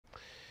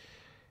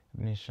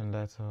Nation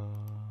letter.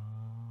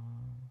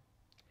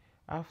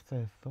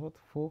 After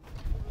thoughtful.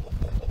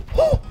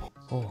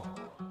 Oh,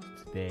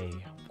 today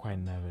I'm quite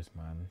nervous,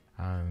 man,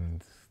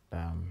 and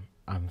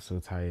I'm so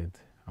tired.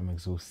 I'm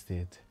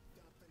exhausted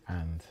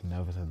and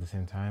nervous at the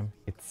same time.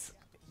 It's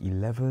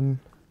 11.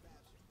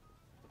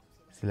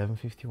 It's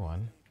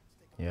 11:51.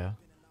 Yeah.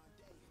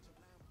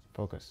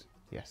 Focus.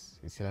 Yes,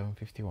 it's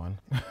 11:51.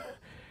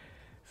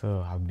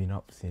 So I've been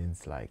up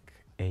since like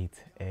 8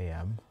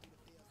 a.m.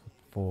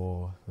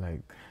 for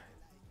like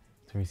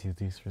to receive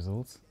these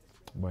results.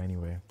 But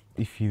anyway,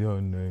 if you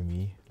don't know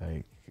me,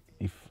 like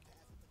if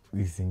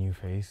this is a new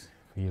face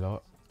for you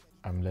lot,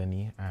 I'm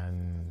Lenny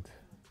and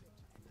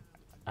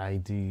I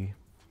do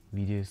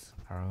videos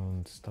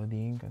around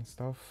studying and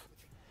stuff.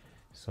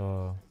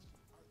 So,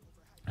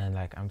 and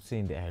like I'm still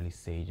in the early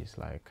stages,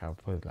 like I've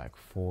put like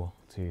 4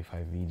 to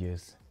 5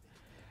 videos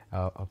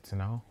up to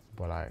now,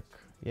 but like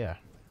yeah,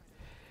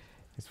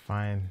 it's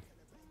fine.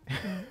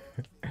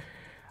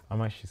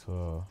 I'm actually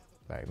so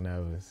like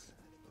nervous,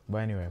 but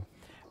anyway,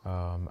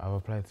 I've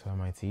applied to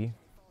MIT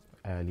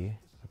early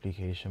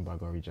application, but I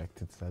got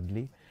rejected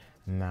sadly.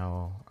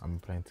 Now I'm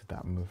applying to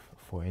Dartmouth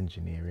for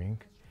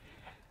engineering.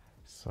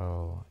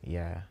 So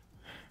yeah,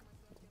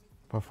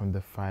 apart from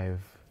the 5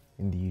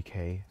 in the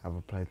UK, I've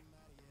applied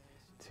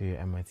to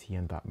MIT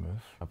and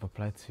Dartmouth. I've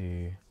applied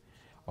to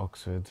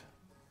Oxford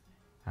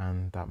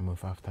and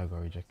Dartmouth after I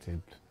got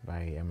rejected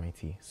by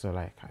MIT. So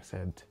like I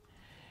said,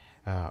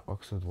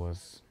 Oxford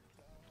was,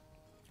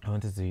 I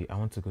want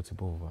to go to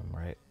both of them,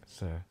 right?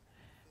 So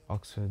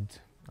Oxford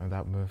and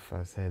Dartmouth,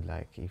 I said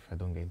like if I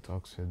don't get into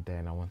Oxford,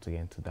 then I want to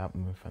get into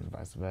Dartmouth and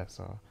vice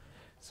versa.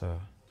 So,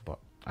 but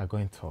I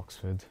got into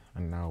Oxford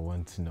and now I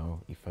want to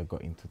know if I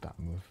got into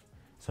Dartmouth,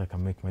 so I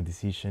can make my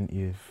decision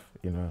if,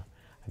 you know,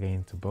 I get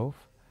into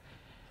both.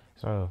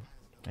 So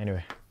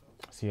anyway,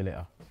 see you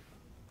later.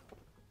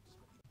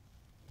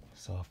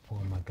 So I've put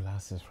on my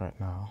glasses right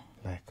now,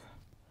 like,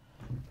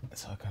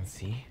 so I can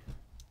see.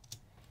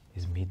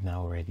 It's midnight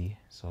already,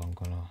 so I'm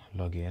gonna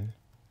log in.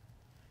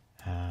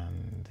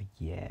 And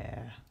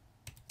yeah,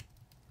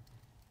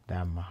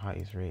 damn, my heart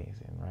is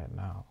racing right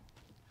now.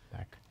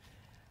 Like,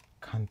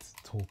 can't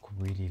talk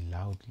really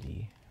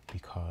loudly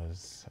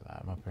because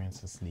my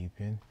parents are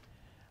sleeping.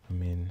 I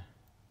mean,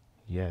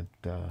 yeah,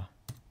 it's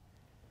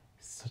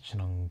such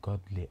an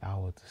ungodly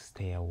hour to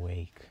stay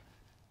awake.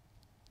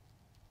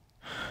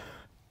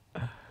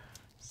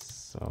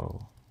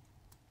 So,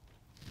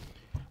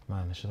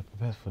 man, I should have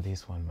prepared for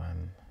this one,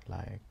 man.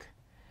 Like,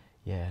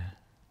 yeah.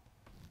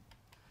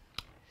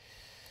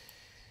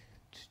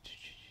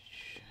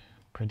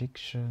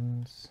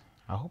 Predictions.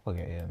 I hope I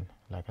get in.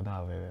 Like, I don't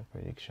have a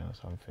prediction or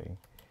something.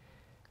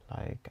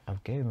 Like,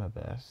 I've gave my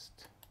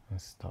best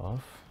and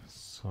stuff.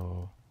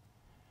 So,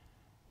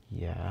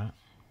 yeah.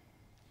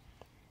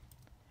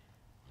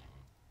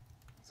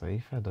 So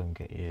if I don't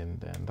get in,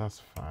 then that's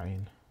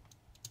fine.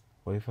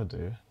 But if I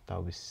do,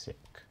 that'll be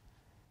sick.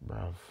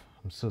 Bruv,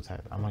 I'm so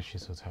tired. I'm actually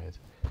so tired.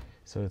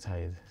 So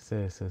tired. So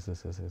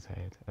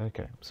tired.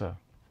 Okay, so.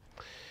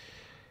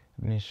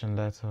 Nation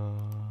letter.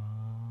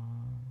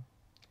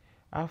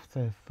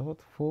 After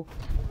thoughtful.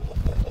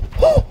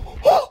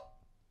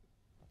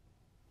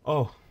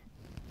 Oh.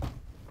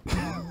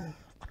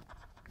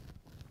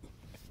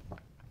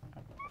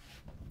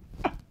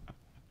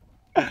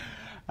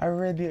 I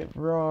read it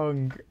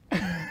wrong.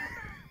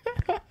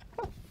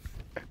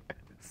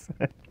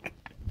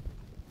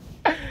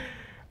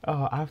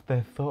 Oh,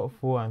 after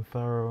thoughtful and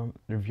thorough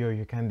review of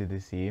your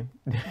candidacy,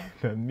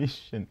 the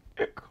admission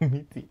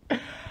committee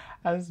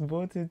has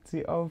voted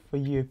to offer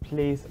you a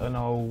place on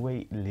our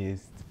wait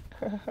list.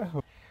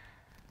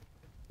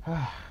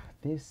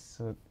 This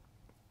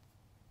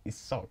it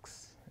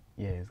sucks.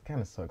 Yeah, it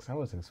kind of sucks. I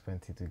was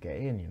expecting to get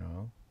in, you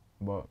know,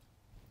 but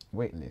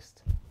wait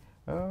list.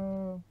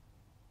 I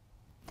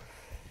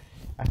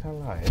can't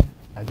lie.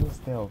 I didn't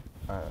stay up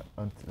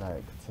until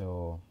like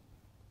till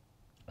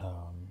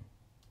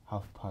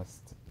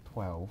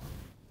 12:30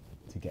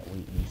 to get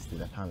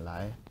waitlisted. I can't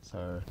lie.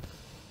 So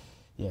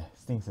yeah,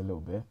 stinks a little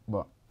bit,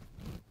 but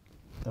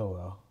oh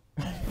well.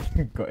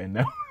 Got it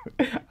now.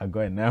 I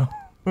got it now.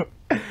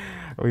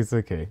 Oh, it's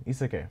okay.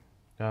 It's okay.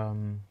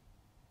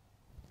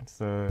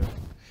 So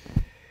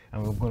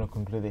and we're gonna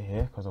conclude it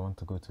here because I want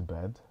to go to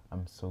bed.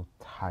 I'm so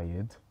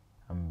tired.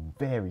 I'm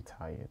very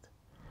tired.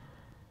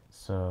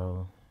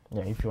 So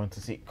yeah, if you want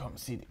to see, come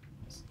see it.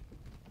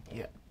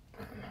 Yeah,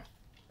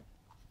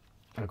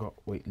 I got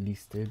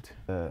waitlisted.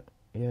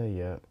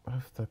 Yeah.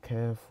 After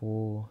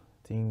careful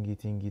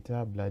tingy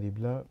ta blah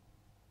blah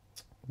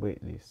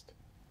waitlist.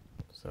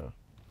 So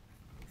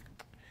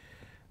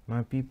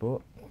my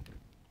people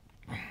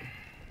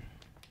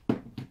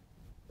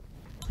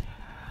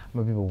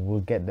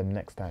will get them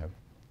next time.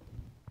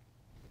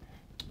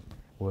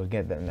 We'll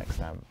get them next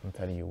time. I'm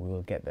telling you, we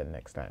will get them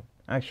next time.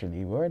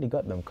 Actually, we already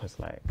got them because,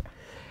 like,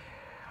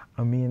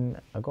 I mean,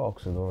 I got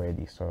Oxford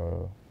already,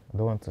 so I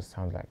don't want to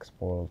sound like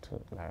spoiled,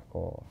 like,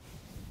 or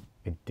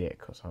a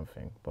dick or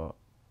something, but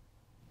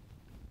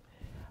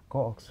I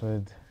got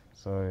Oxford,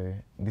 so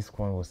this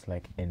one was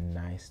like a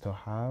nice to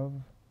have.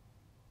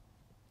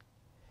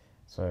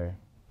 So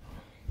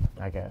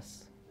I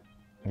guess,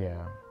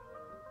 yeah.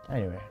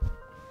 Anyway,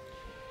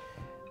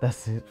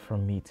 that's it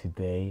from me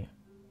today.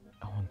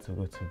 I want to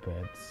go to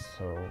bed,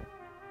 so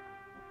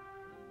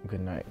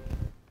good night.